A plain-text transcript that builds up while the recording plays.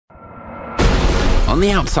on the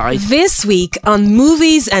outside. This week on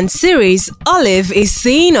Movies and Series, Olive is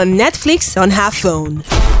seen on Netflix on her phone.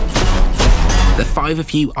 The five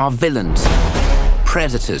of you are villains,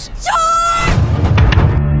 predators.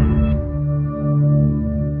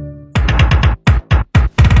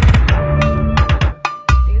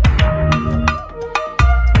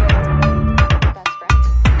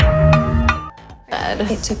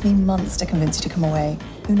 It took me months to convince you to come away.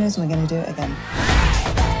 Who knows when we're going to do it again?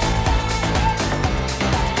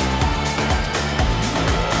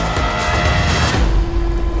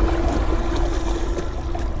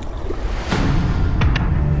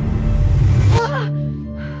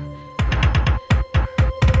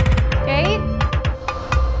 Kate?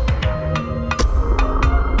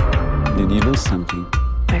 Did you lose something?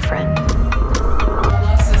 My friend.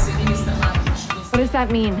 What does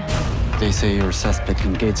that mean? They say you're a suspect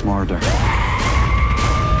in Kate's murder. I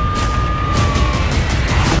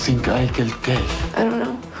think I killed Kate. I don't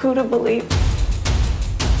know who to believe.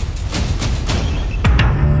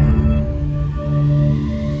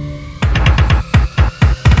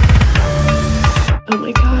 Oh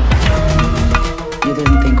my God. You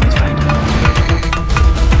didn't think we'd find out.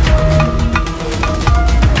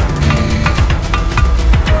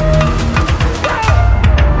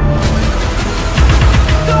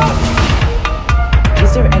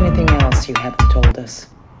 Is there anything else you haven't told us?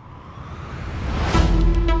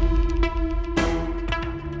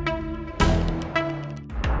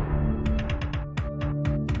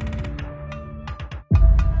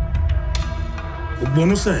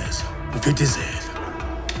 Buenos Aires, upitizela.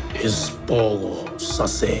 Isibhoko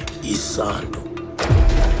sase-Isando.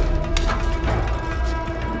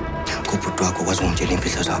 Kubhuti wakho kwazi ungitshela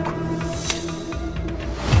imfihlo zakho.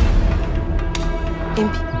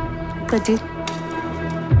 Impi. Qedile.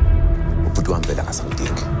 Ubhuti wami vele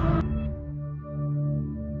angasangidingi.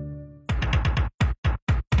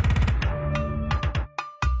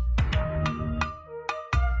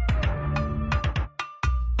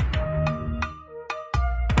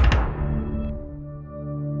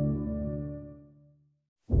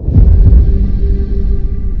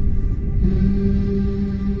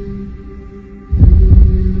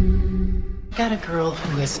 Got a girl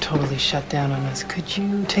who has totally shut down on us. Could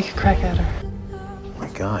you take a crack at her? Oh my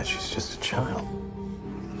God, she's just a child.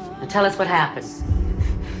 Now tell us what happened.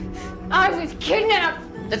 I was kidnapped.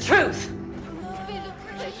 The truth.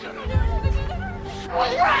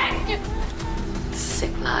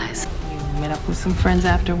 Sick lies. You met up with some friends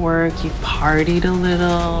after work, you partied a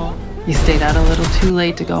little, you stayed out a little too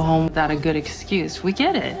late to go home without a good excuse. We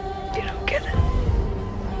get it. You don't get it.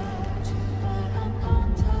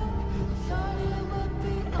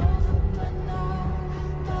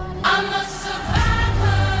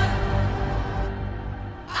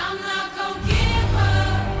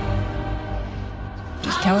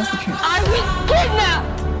 Just tell us the truth. I was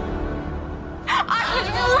kidnapped. I was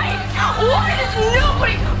raped. Why does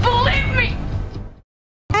nobody believe me?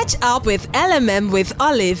 Catch up with LMM with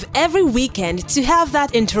Olive every weekend to have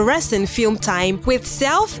that interesting film time with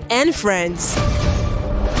self and friends.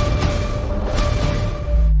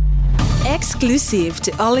 Exclusive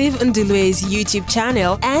to Olive Ndulue's YouTube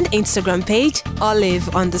channel and Instagram page,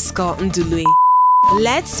 Olive_Ndulue.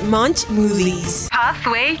 Let's munch movies.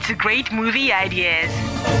 Pathway to great movie ideas.